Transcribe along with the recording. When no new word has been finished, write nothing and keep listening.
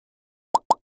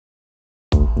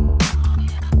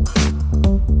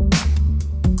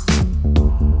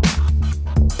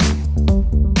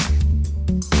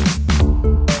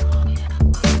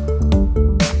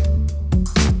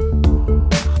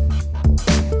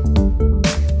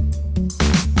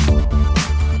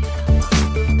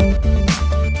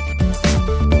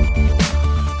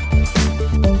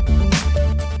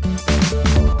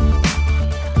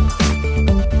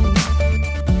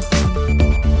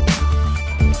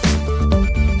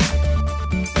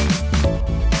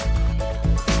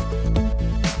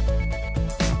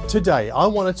Today, I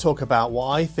want to talk about what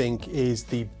I think is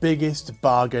the biggest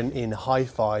bargain in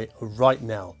hi-fi right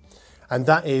now, and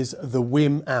that is the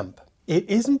WiiM AMP. It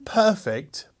isn't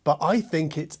perfect, but I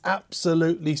think it's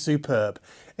absolutely superb,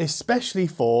 especially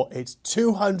for its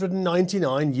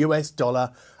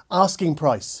 $299 asking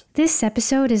price. This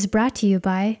episode is brought to you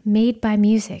by Made by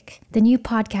Music, the new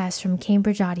podcast from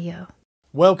Cambridge Audio.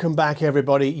 Welcome back,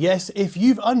 everybody. Yes, if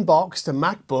you've unboxed a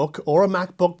MacBook or a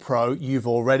MacBook Pro, you've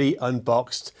already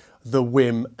unboxed the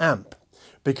WiiM AMP,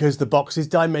 because the box's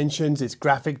dimensions, its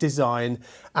graphic design,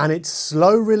 and its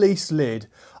slow release lid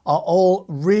are all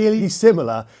really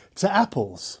similar to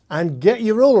Apple's. And get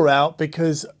your ruler out,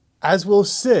 because as we'll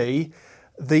see,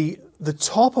 the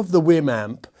top of the WiiM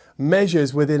AMP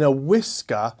measures within a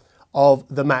whisker of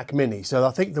the Mac Mini. So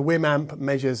I think the WiiM AMP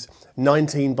measures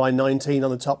 19 by 19 on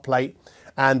the top plate,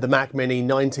 and the Mac Mini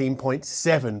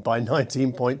 19.7 by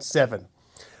 19.7.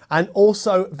 And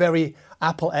also very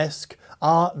Apple-esque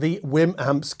are the WiiM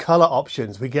AMP's color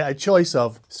options. We get a choice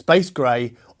of space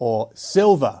gray or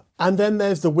silver. And then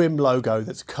there's the WiiM logo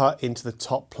that's cut into the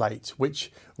top plate,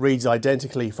 which reads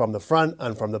identically from the front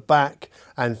and from the back,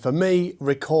 and for me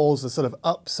recalls the sort of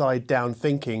upside down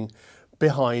thinking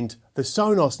behind the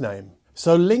Sonos name.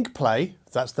 So LinkPlay,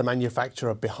 that's the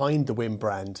manufacturer behind the WiiM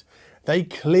brand, they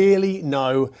clearly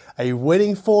know a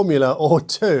winning formula or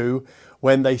two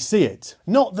when they see it.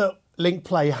 Not that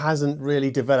LinkPlay hasn't really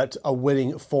developed a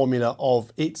winning formula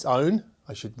of its own.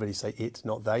 I should really say it,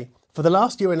 not they. For the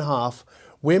last year and a half,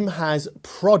 WiiM has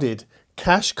prodded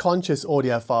cache-conscious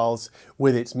audiophiles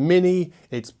with its Mini,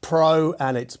 its Pro,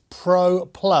 and its Pro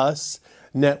Plus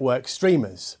network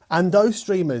streamers. And those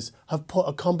streamers have put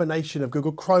a combination of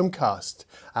Google Chromecast,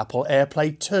 Apple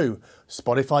AirPlay 2,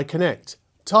 Spotify Connect,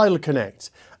 Tidal Connect,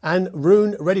 and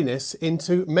Roon readiness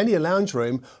into many a lounge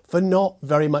room for not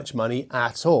very much money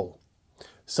at all.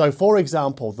 So for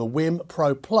example, the WiiM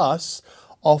Pro Plus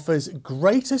offers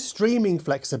greater streaming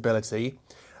flexibility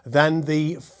than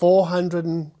the the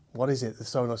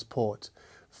Sonos port?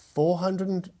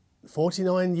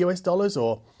 $449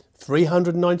 or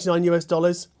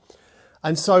 $399.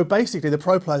 And so basically the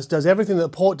Pro Plus does everything that the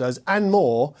port does and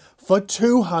more for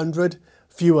 $200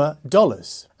 fewer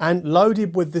dollars. And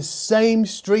loaded with the same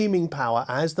streaming power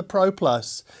as the Pro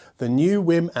Plus, the new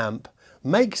WiiM AMP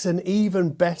makes an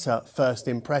even better first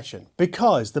impression,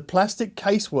 because the plastic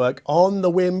casework on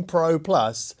the WiiM Pro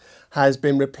Plus has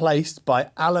been replaced by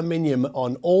aluminium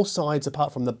on all sides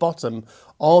apart from the bottom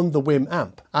on the WiiM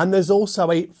AMP. And there's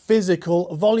also a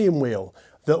physical volume wheel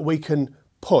that we can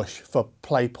push for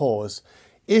play pause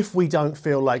if we don't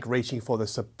feel like reaching for the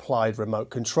supplied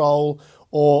remote control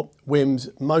or WiiM's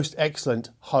most excellent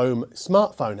home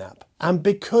smartphone app. And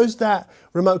because that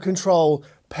remote control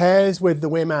pairs with the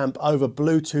WiiM AMP over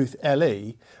Bluetooth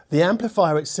LE, the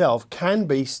amplifier itself can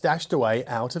be stashed away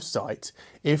out of sight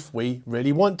if we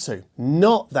really want to.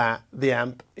 Not that the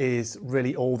amp is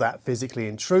really all that physically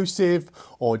intrusive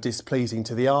or displeasing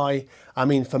to the eye. I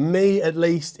mean, for me at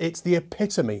least, it's the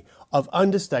epitome of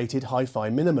understated hi-fi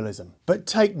minimalism. But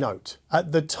take note,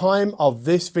 at the time of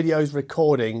this video's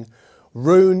recording,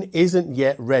 Roon isn't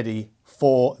yet ready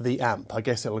for the amp. I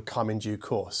guess it'll come in due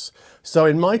course. So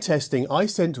in my testing, I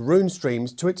sent Roon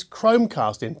streams to its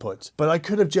Chromecast input, but I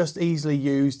could have just easily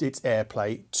used its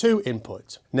AirPlay 2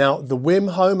 input. Now, the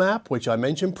WiiM Home app, which I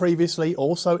mentioned previously,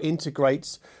 also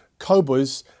integrates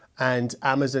Qobuz and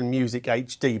Amazon Music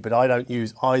HD, but I don't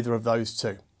use either of those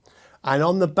two. And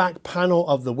on the back panel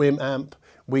of the WiiM AMP,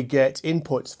 we get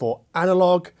inputs for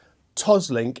analog,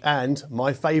 Toslink, and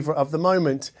my favorite of the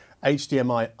moment,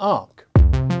 HDMI ARC.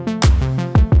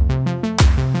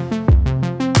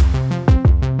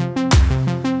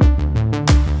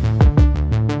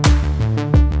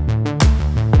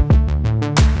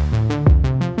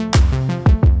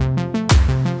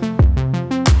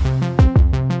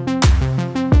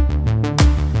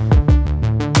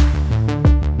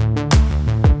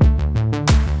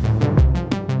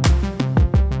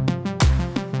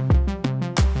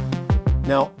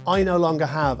 Now, I no longer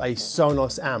have a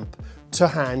Sonos amp to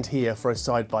hand here for a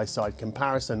side-by-side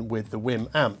comparison with the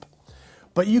WiiM AMP.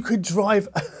 But you could drive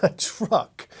a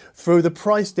truck through the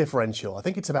price differential. I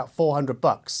think it's about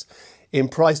 $400 in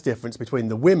price difference between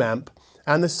the WiiM AMP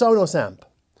and the Sonos amp.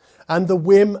 And the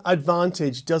WiiM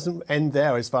advantage doesn't end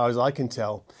there as far as I can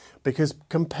tell, because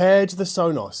compared to the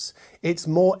Sonos, it's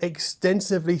more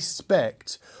extensively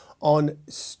spec'd on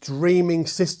streaming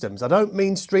systems. I don't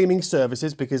mean streaming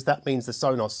services, because that means the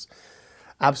Sonos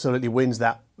absolutely wins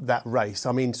that race.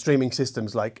 I mean streaming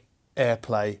systems like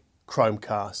AirPlay,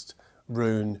 Chromecast,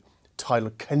 Roon, Tidal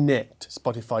Connect,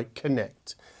 Spotify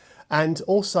Connect, and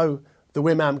also The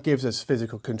WiiM AMP gives us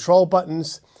physical control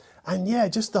buttons, and yeah,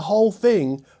 just the whole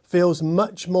thing feels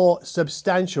much more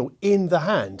substantial in the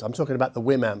hand. I'm talking about the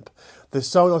WiiM AMP. The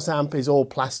Sonos AMP is all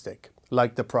plastic,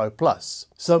 like the Pro Plus.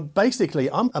 So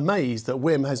basically, I'm amazed that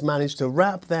WiiM has managed to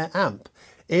wrap their amp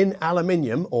in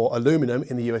aluminium, or aluminum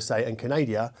in the USA and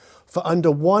Canada, for under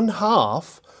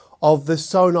 1/2 of the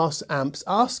Sonos amp's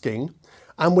asking,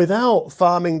 and without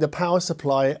farming the power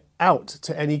supply out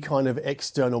to any kind of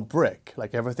external brick,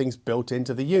 like everything's built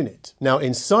into the unit. Now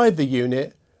inside the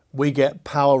unit, we get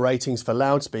power ratings for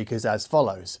loudspeakers as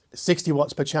follows: 60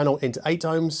 watts per channel into 8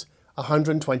 ohms,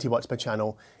 120 watts per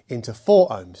channel into 4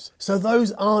 ohms. So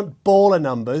those aren't baller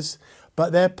numbers,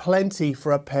 but they're plenty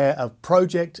for a pair of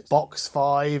Pro-Ject Box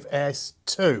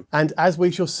 5S2. And as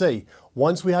we shall see,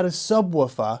 once we add a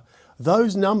subwoofer,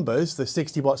 those numbers, the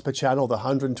 60 watts per channel, the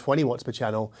 120 watts per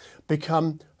channel,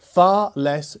 become far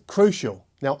less crucial.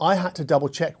 Now, I had to double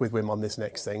check with WiiM on this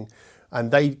next thing,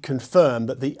 and they confirmed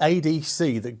that the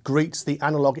ADC that greets the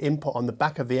analog input on the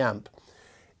back of the amp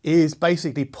is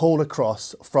basically pulled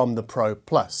across from the Pro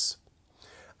Plus.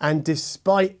 And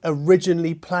despite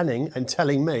originally planning and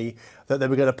telling me that they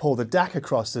were going to pull the DAC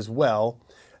across as well,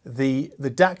 the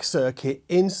DAC circuit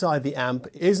inside the amp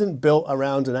isn't built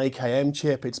around an AKM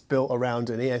chip, it's built around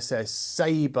an ESS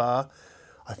Sabre.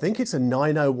 I think it's a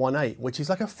 9018, which is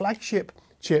like a flagship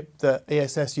chip that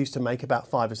ESS used to make about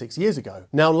 5 or 6 years ago.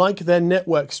 Now, like their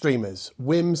network streamers,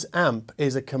 WiiM's amp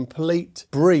is a complete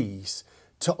breeze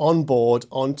to onboard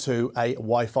onto a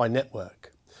Wi-Fi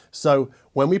network. So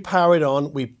when we power it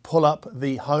on, we pull up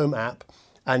the home app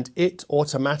and it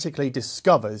automatically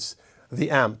discovers the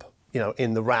amp, you know,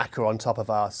 in the rack or on top of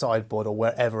our sideboard or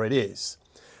wherever it is.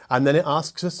 And then it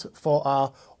asks us for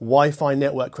our Wi-Fi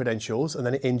network credentials, and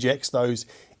then it injects those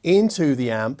into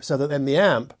the amp so that then the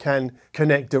amp can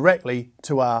connect directly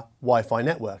to our Wi-Fi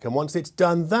network. And once it's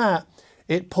done that,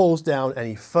 it pulls down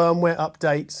any firmware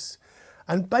updates.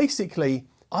 And basically,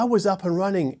 I was up and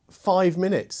running 5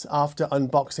 minutes after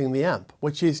unboxing the amp,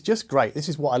 which is just great. This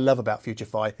is what I love about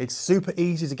Futurefy. It's super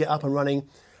easy to get up and running,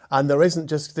 and there isn't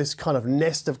just this kind of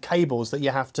nest of cables that you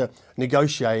have to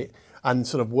negotiate and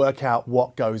sort of work out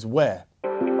what goes where.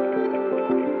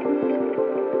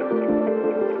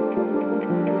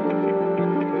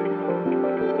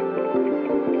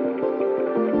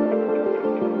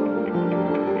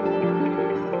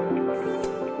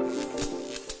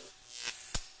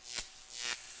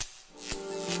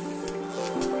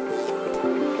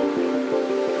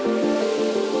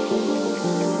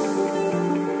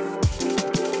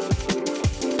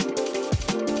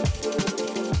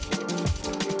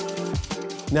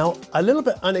 Now, a little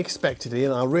bit unexpectedly,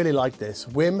 and I really like this,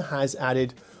 WiiM has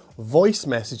added voice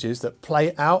messages that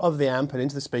play out of the amp and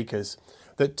into the speakers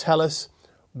that tell us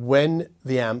when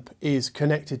the amp is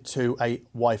connected to a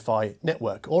Wi-Fi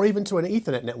network or even to an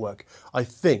Ethernet network, I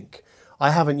think.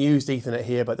 I haven't used Ethernet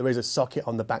here, but there is a socket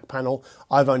on the back panel.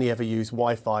 I've only ever used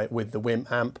Wi-Fi with the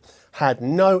WiiM amp. Had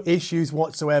no issues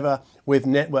whatsoever with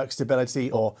network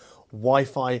stability or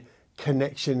Wi-Fi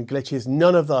connection glitches,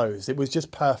 none of those. It was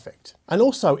just perfect. And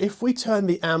also, if we turn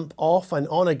the amp off and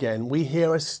on again, we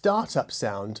hear a startup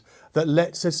sound that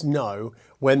lets us know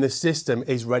when the system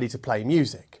is ready to play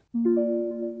music.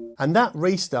 And that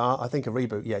restart, I think a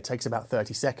reboot, yeah, takes about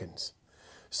 30 seconds.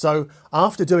 So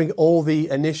after doing all the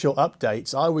initial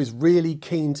updates, I was really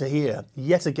keen to hear,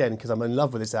 yet again, because I'm in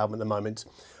love with this album at the moment,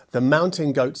 the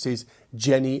Mountain Goats'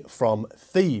 Jenny from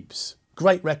Thebes.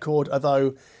 Great record,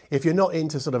 although if you're not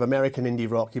into sort of American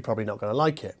indie rock, you're probably not going to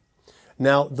like it.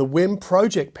 Now, the WiiM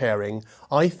Pro-Ject pairing,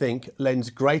 I think, lends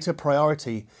greater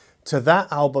priority to that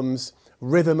album's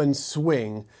rhythm and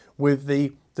swing, with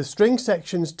the string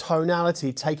section's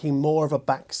tonality taking more of a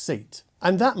back seat.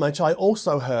 And that much I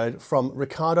also heard from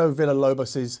Ricardo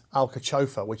Villalobos'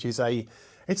 Alcachofa, which is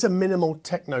it's a minimal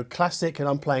techno classic, and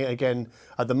I'm playing it again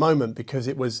at the moment because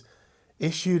it was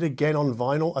issued again on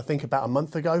vinyl, I think about a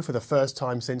month ago, for the first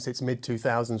time since its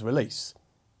mid-2000s release.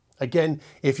 Again,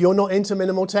 if you're not into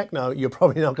minimal techno, you're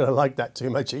probably not going to like that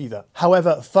too much either.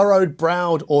 However,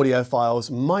 furrowed-browed audiophiles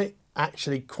might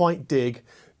actually quite dig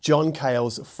John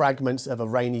Cale's Fragments of a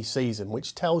Rainy Season,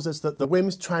 which tells us that the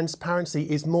WiiM's transparency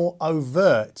is more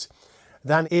overt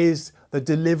than is the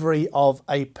delivery of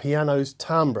a piano's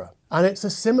timbre. And it's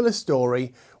a similar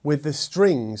story with the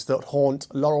strings that haunt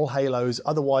Laurel Halo's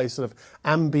otherwise sort of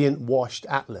ambient washed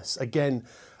Atlas. Again,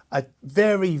 a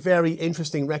very, very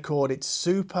interesting record.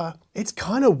 It's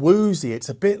kind of woozy. It's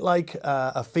a bit like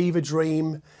a fever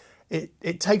dream.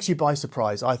 It takes you by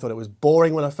surprise. I thought it was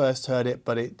boring when I first heard it,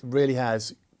 but it really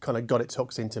has kind of got its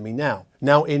hooks into me now.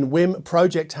 Now, in WiiM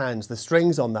Pro-Ject hands, the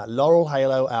strings on that Laurel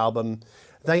Halo album,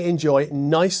 they enjoy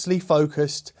nicely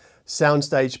focused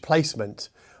soundstage placement,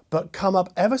 but come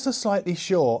up ever so slightly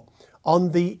short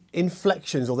on the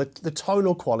inflections or the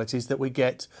tonal qualities that we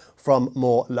get from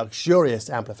more luxurious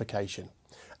amplification.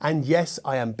 And yes,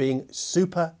 I am being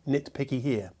super nitpicky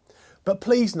here, but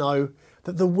please know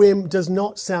that the WiiM does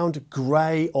not sound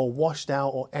grey or washed out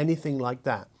or anything like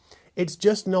that. It's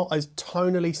just not as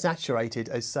tonally saturated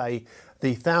as, say,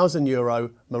 the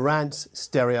 €1,000 Marantz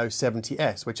Stereo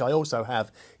 70S, which I also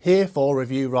have here for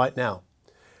review right now.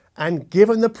 And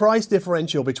given the price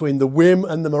differential between the WiiM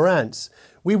and the Marantz,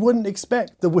 we wouldn't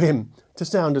expect the WiiM to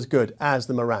sound as good as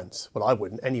the Marantz. Well, I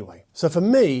wouldn't anyway. So for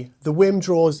me, the WiiM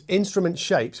draws instrument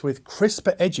shapes with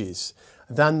crisper edges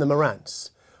than the Marantz.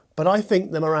 But I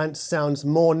think the Marantz sounds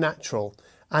more natural,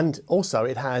 and also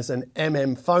it has an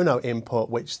phono input,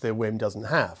 which the WiiM doesn't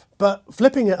have. But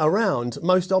flipping it around,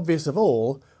 most obvious of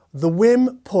all, the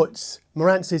WiiM puts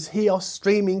Marantz's HEOS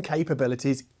streaming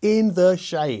capabilities in the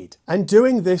shade. And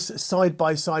doing this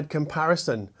side-by-side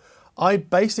comparison, I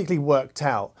basically worked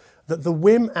out that the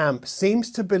WiiM AMP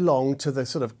seems to belong to the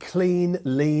sort of clean,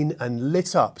 lean and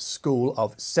lit up school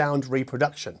of sound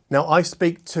reproduction. Now, I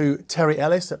speak to Terry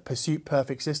Ellis at Pursuit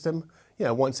Perfect System,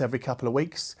 once every couple of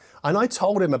weeks, and I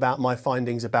told him about my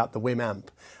findings about the WiiM AMP,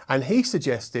 and he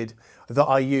suggested that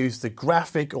I use the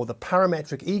graphic or the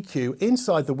parametric EQ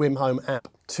inside the WiiM Home app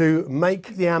to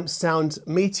make the amp sound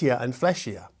meatier and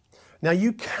fleshier. Now,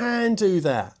 you can do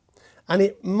that, and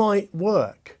it might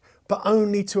work, but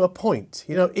only to a point.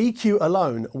 EQ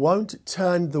alone won't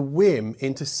turn the WiiM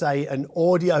into, say, an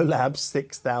Audiolab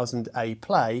 6000A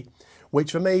Play,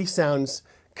 which for me sounds,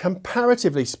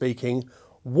 comparatively speaking,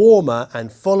 warmer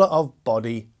and fuller of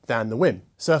body than the WiiM.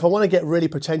 So if I want to get really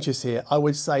pretentious here, I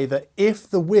would say that if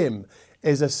the WiiM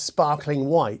is a sparkling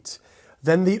white,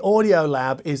 then the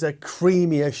Audiolab is a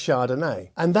creamier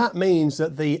Chardonnay. And that means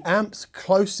that the amp's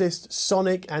closest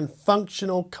sonic and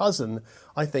functional cousin,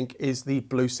 I think, is the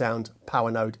Bluesound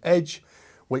Powernode Edge,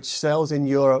 which sells in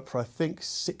Europe for, I think,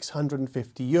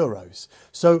 €650.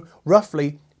 So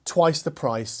roughly twice the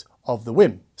price of the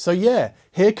WiiM. So yeah,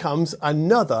 here comes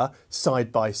another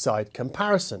side-by-side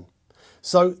comparison.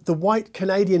 So the white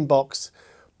Canadian box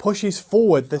pushes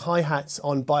forward the hi-hats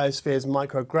on Biosphere's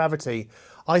microgravity,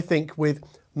 I think, with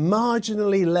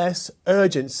marginally less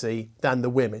urgency than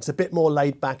the WiiM. It's a bit more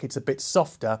laid back, it's a bit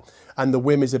softer, and the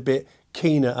WiiM is a bit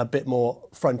keener, a bit more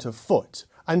front of foot.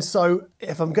 And so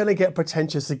if I'm going to get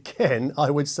pretentious again, I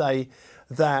would say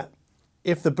that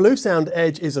if the Bluesound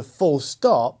Edge is a full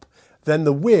stop, then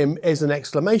the WiiM is an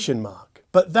exclamation mark.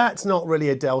 But that's not really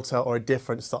a delta or a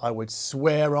difference that I would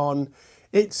swear on.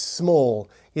 It's small,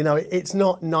 it's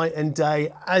not night and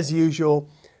day. As usual,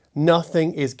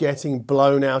 nothing is getting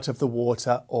blown out of the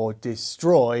water or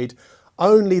destroyed,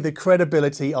 only the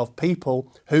credibility of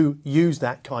people who use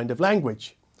that kind of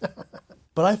language.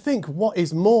 But I think what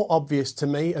is more obvious to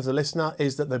me as a listener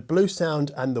is that the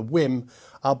Bluesound and the WiiM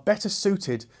are better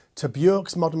suited to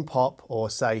Björk's modern pop, or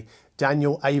say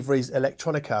Daniel Avery's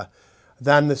electronica,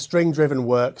 than the string-driven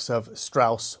works of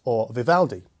Strauss or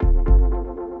Vivaldi.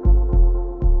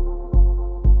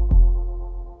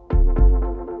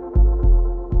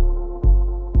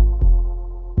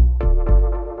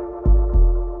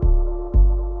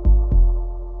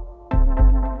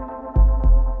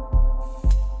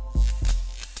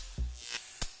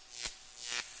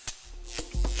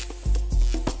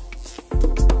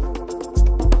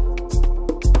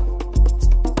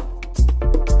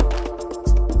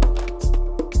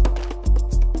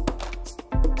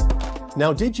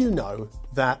 Now, did you know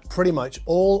that pretty much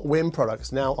all WiiM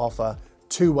products now offer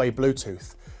two-way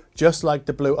Bluetooth, just like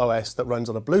the Blue OS that runs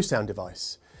on a Bluesound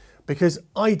device? Because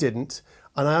I didn't,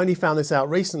 and I only found this out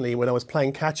recently when I was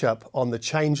playing catch-up on the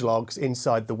changelogs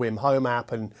inside the WiiM Home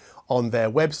app and on their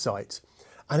website.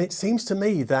 And it seems to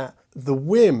me that the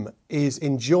WiiM is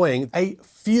enjoying a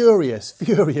furious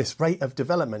rate of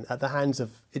development at the hands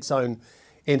of its own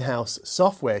in-house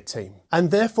software team.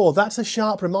 And therefore, that's a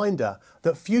sharp reminder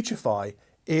that Futurify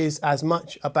is as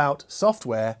much about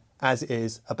software as it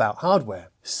is about hardware.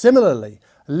 Similarly,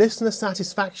 listener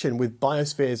satisfaction with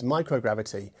Biosphere's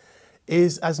microgravity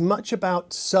is as much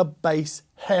about sub-bass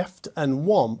heft and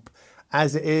whomp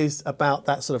as it is about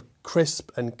that sort of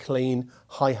crisp and clean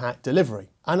hi-hat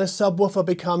delivery. And a subwoofer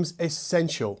becomes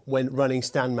essential when running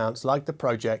stand mounts like the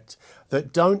Pro-Ject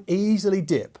that don't easily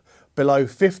dip below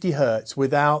 50 Hz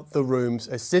without the room's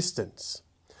assistance.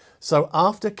 So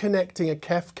after connecting a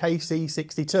KEF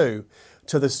KC62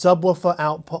 to the subwoofer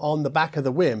output on the back of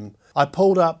the WiiM, I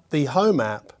pulled up the Home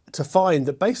app to find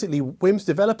that basically WiiM's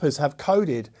developers have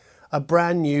coded a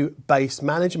brand new bass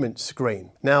management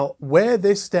screen. Now, where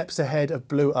this steps ahead of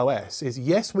BlueOS is,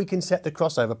 yes, we can set the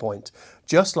crossover point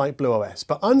just like BlueOS,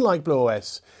 but unlike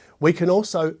BlueOS, we can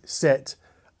also set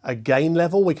a gain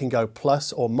level. We can go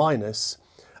plus or minus,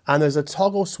 and there's a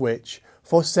toggle switch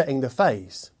for setting the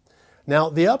phase. Now,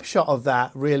 the upshot of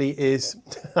that really is,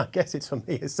 I guess it's for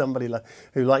me as somebody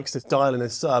who likes to dial in a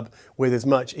sub with as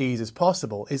much ease as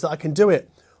possible, is that I can do it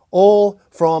all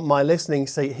from my listening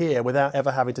seat here without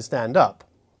ever having to stand up,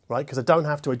 right? Because I don't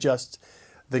have to adjust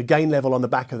the gain level on the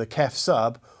back of the KEF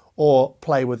sub or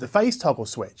play with the phase toggle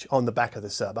switch on the back of the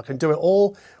sub. I can do it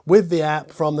all with the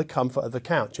app from the comfort of the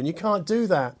couch. And you can't do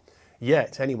that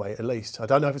yet, anyway, at least. I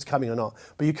don't know if it's coming or not,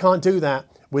 but you can't do that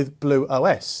with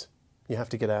BlueOS. You have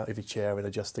to get out of your chair and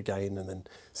adjust the gain and then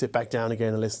sit back down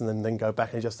again and listen and then go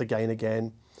back and adjust the gain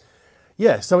again.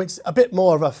 Yeah, so it's a bit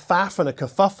more of a faff and a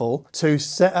kerfuffle to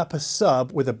set up a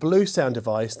sub with a Bluesound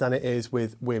device than it is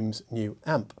with WiiM's new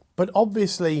amp. But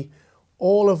obviously,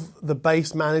 all of the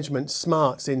bass management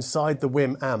smarts inside the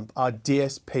WiiM amp are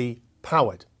DSP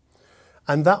powered.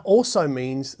 And that also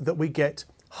means that we get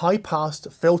high-pass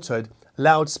filtered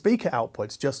loudspeaker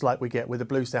outputs, just like we get with the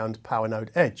Bluesound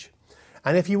Powernode Edge.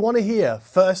 And if you want to hear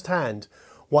firsthand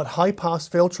what high-pass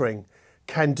filtering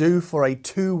can do for a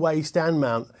two-way stand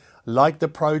mount like the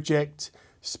Pro-Ject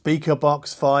Speaker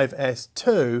Box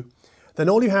 5S2, then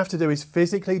all you have to do is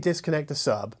physically disconnect the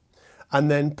sub and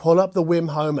then pull up the WiiM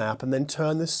Home app and then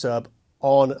turn the sub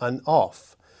on and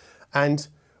off. And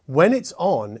when it's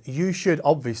on, you should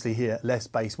obviously hear less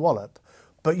bass wallop,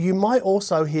 but you might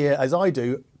also hear, as I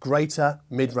do, greater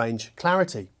mid-range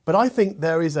clarity. But I think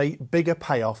there is a bigger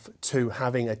payoff to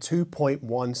having a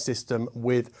 2.1 system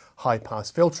with high-pass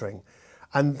filtering.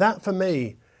 And that, for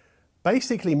me,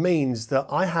 basically means that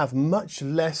I have much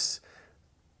less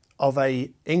of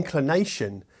an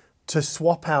inclination to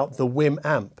swap out the WiiM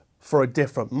amp for a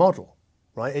different model,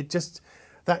 right? It just,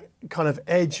 that kind of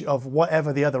edge of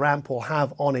whatever the other amp will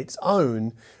have on its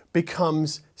own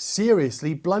becomes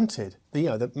seriously blunted. You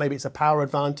know, that maybe it's a power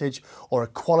advantage or a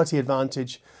quality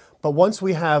advantage, but once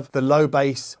we have the low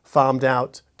bass farmed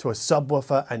out to a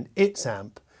subwoofer and its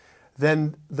amp,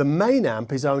 then the main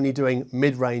amp is only doing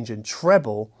mid-range and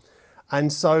treble,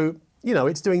 and so, you know,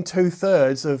 it's doing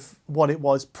 2/3 of what it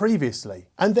was previously.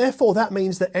 And therefore that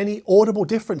means that any audible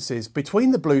differences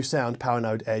between the Bluesound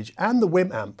Powernode Edge and the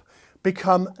WiiM amp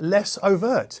become less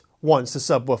overt once the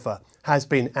subwoofer has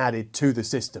been added to the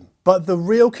system. But the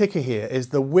real kicker here is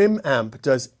the WiiM amp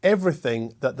does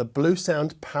everything that the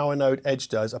Bluesound Powernode Edge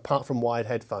does, apart from wired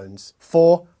headphones,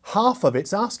 for half of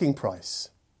its asking price,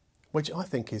 which I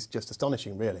think is just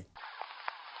astonishing, really.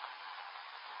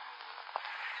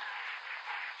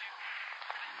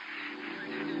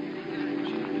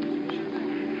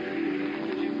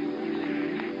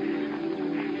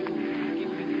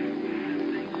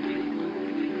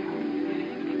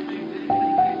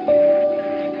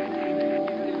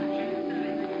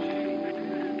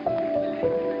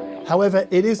 However,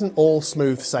 it isn't all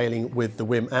smooth sailing with the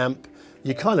WiiM amp.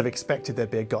 You kind of expected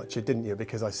there'd be a gotcha, didn't you?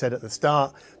 Because I said at the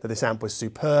start that this amp was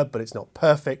superb, but it's not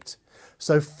perfect.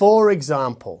 So for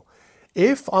example,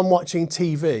 if I'm watching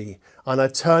TV and I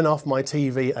turn off my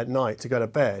TV at night to go to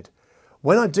bed,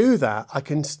 when I do that, I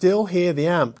can still hear the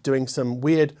amp doing some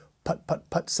weird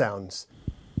put sounds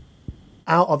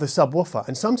out of the subwoofer.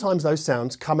 And sometimes those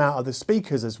sounds come out of the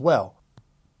speakers as well.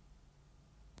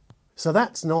 So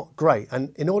that's not great,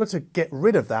 and in order to get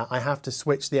rid of that, I have to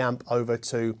switch the amp over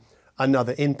to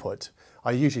another input.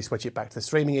 I usually switch it back to the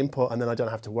streaming input, and then I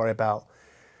don't have to worry about,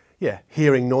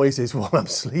 hearing noises while I'm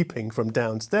sleeping from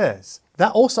downstairs.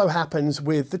 That also happens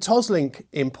with the Toslink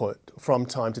input from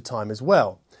time to time as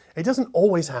well. It doesn't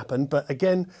always happen, but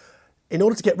again, in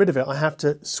order to get rid of it, I have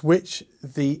to switch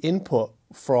the input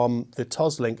from the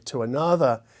Toslink to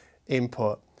another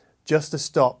input, just to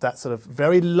stop that sort of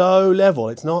very low level,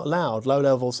 it's not loud, low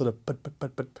level sort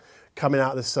of coming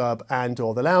out of the sub and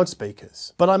or the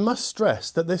loudspeakers. But I must stress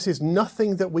that this is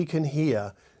nothing that we can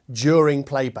hear during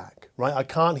playback, right? I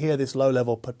can't hear this low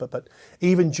level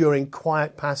even during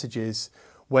quiet passages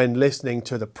when listening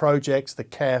to the Pro-Jects, the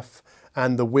KEF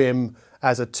and the WiiM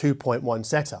as a 2.1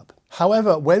 setup.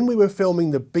 However, when we were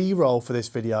filming the B-roll for this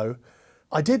video,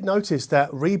 I did notice that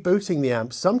rebooting the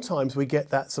amp, sometimes we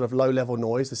get that sort of low-level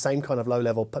noise, the same kind of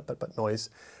low-level noise,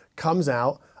 comes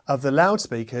out of the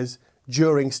loudspeakers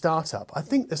during startup. I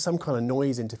think there's some kind of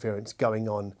noise interference going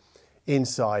on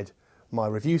inside my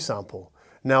review sample.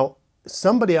 Now,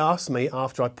 somebody asked me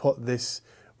after I put this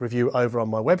review over on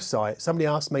my website, somebody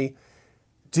asked me,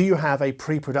 do you have a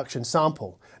pre-production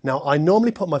sample? Now, I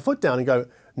normally put my foot down and go,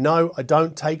 no, I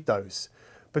don't take those.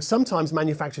 But sometimes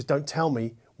manufacturers don't tell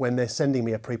me when they're sending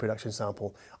me a pre-production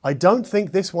sample. I don't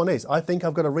think this one is. I think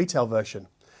I've got a retail version.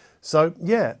 So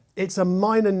yeah, it's a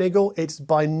minor niggle. It's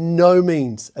by no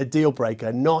means a deal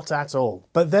breaker, not at all.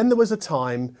 But then there was a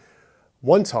time,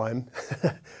 one time,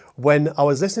 when I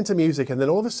was listening to music and then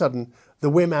all of a sudden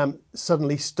the WiiM AMP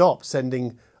suddenly stopped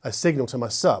sending a signal to my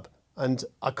sub. And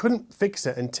I couldn't fix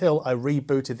it until I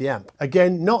rebooted the amp.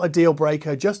 Again, not a deal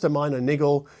breaker, just a minor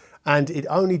niggle. And it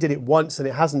only did it once and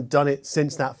it hasn't done it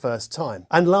since that first time.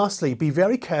 And lastly, be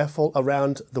very careful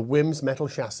around the WiiM's metal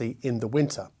chassis in the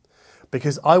winter,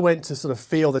 because I went to sort of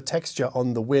feel the texture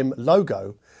on the WiiM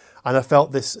logo and I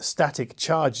felt this static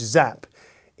charge zap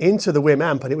into the WiiM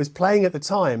amp, and it was playing at the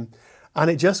time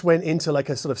and it just went into like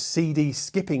a sort of CD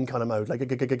skipping kind of mode, like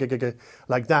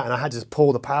that, and I had to just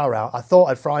pull the power out. I thought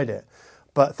I'd fried it,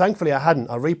 but thankfully I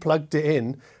hadn't. I replugged it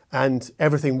in and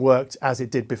everything worked as it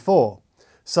did before.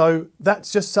 So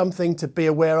that's just something to be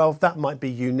aware of. That might be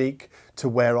unique to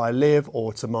where I live,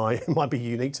 or to it might be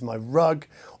unique to my rug,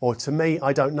 or to me,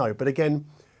 I don't know. But again,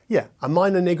 yeah, a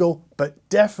minor niggle, but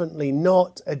definitely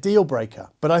not a deal breaker.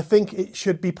 But I think it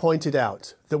should be pointed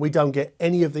out that we don't get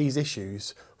any of these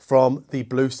issues from the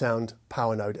Bluesound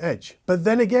Powernode Edge. But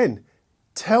then again,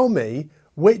 tell me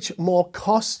which more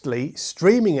costly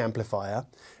streaming amplifier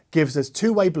gives us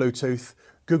two-way Bluetooth,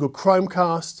 Google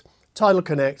Chromecast, Tidal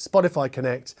Connect, Spotify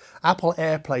Connect, Apple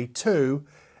AirPlay 2,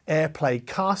 AirPlay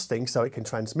casting so it can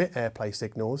transmit AirPlay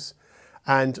signals,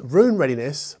 and Roon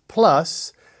readiness,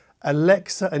 plus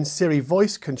Alexa and Siri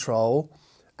voice control,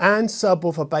 and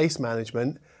subwoofer bass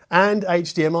management, and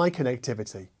HDMI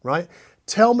connectivity, right?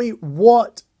 Tell me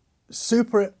what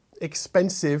super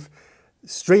expensive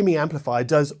streaming amplifier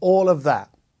does all of that.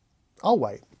 I'll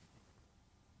wait.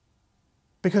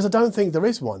 Because I don't think there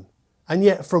is one. And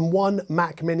yet from one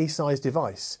Mac Mini sized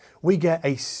device, we get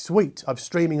a suite of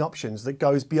streaming options that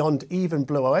goes beyond even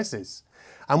Blue OS's.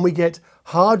 And we get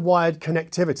hardwired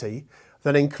connectivity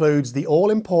that includes the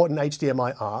all-important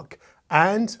HDMI ARC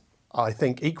and, I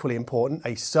think equally important,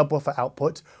 a subwoofer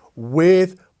output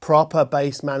with proper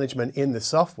bass management in the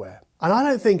software. And I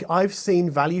don't think I've seen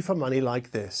value for money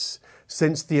like this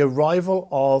since the arrival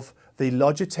of the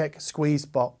Logitech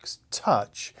Squeezebox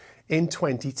Touch in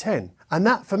 2010. And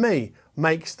that, for me,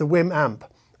 makes the WiiM AMP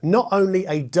not only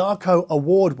a Darko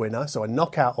award winner, so a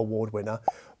knockout award winner,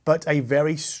 but a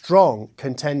very strong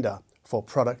contender for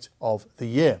product of the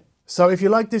year. So if you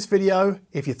liked this video,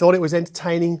 if you thought it was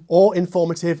entertaining or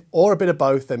informative or a bit of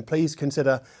both, then please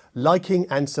consider liking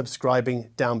and subscribing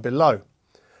down below.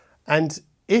 And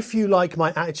if you like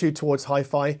my attitude towards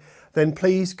hi-fi, then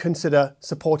please consider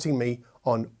supporting me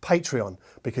on Patreon,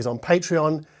 because on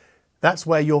Patreon, that's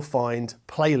where you'll find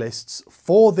playlists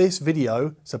for this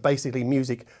video. So basically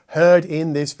music heard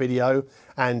in this video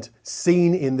and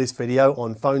seen in this video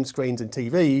on phone screens and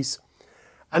TVs,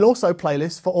 and also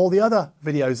playlists for all the other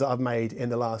videos that I've made in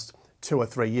the last 2 or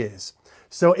 3 years.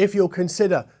 So if you'll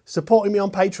consider supporting me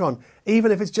on Patreon,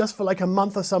 even if it's just for like a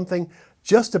month or something,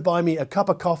 just to buy me a cup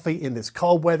of coffee in this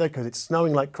cold weather because it's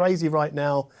snowing like crazy right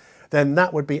now, then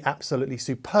that would be absolutely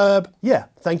superb. Yeah,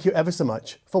 thank you ever so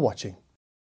much for watching.